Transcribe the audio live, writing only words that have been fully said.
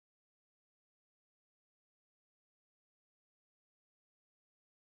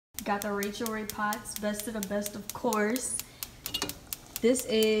Got the Rachel Ray Potts, best of the best, of course. This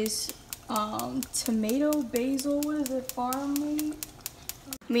is tomato basil. What is it? Farm made?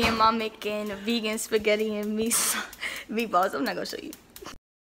 Me and mom making vegan spaghetti and meatballs. I'm not gonna show you.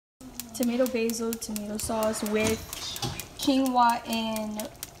 Tomato basil, tomato sauce with quinoa and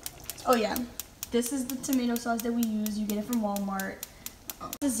oh yeah, this is the tomato sauce that we use. You get it from Walmart.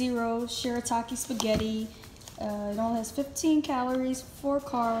 The zero shirataki spaghetti. It only has 15 calories, 4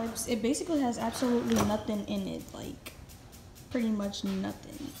 carbs. It basically has absolutely nothing in it, like pretty much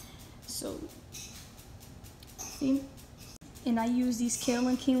nothing. So, see? And I use these kale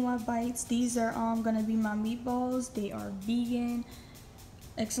and quinoa bites. These are gonna be my meatballs. They are vegan.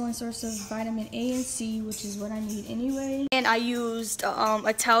 Excellent source of vitamin A and C, which is what I need anyway. And I used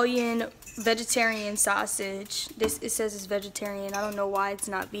Italian vegetarian sausage. It says it's vegetarian. I don't know why it's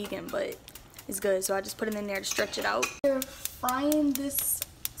not vegan, but it's good. So I just put it in there to stretch it out. They're frying this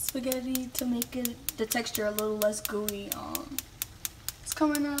spaghetti to make the texture a little less gooey. It's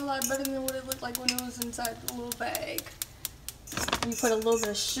coming out a lot better than what it looked like when it was inside the little bag. We put a little bit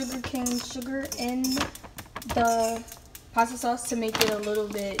of sugarcane sugar in the pasta sauce to make it a little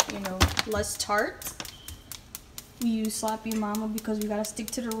bit, you know, less tart. We use sloppy mama because we gotta stick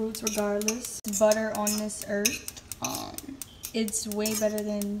to the roots regardless. Butter on this earth. It's way better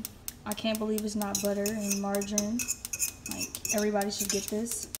than, I can't believe it's not butter and margarine. Like, everybody should get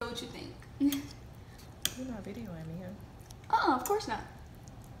this. What you think? You're not videoing me, huh? Of course not.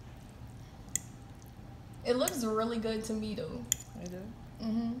 It looks really good to me though. You do?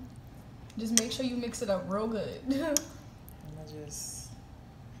 Mm-hmm. Just make sure you mix it up real good. Oh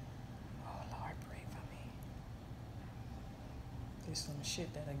Lord, pray for me. There's some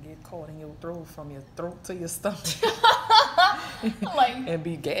shit that'll get caught in your throat from your throat to your stomach. Like, and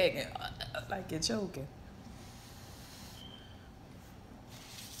be gagging like you're choking.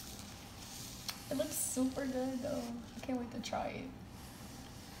 it looks super good though. I can't wait to try it.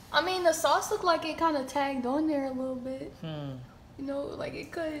 I mean, the sauce looked like it kind of tagged on there a little bit. You know, like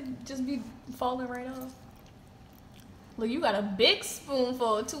it could just be falling right off. Look, you got a big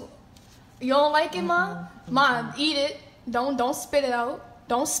spoonful too. You don't like it, Ma? Ma, eat it. Don't spit it out.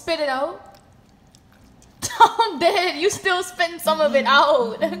 Don't spit it out. I'm dead. You still spitting some of it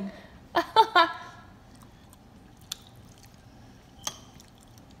out.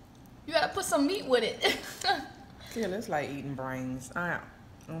 You gotta put some meat with it. Yeah, it's like eating brains.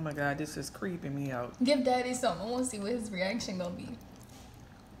 Oh my God, this is creeping me out. Give Daddy some. I want to see what his reaction gonna be.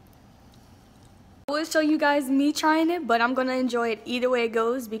 I will show you guys me trying it, but I'm gonna enjoy it either way it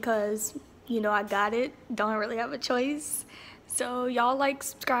goes because, you know, I got it. Don't really have a choice. So y'all like,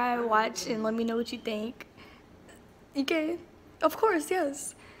 subscribe, watch, and let me know what you think. Okay? Of course,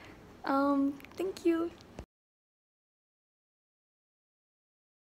 yes. Thank you.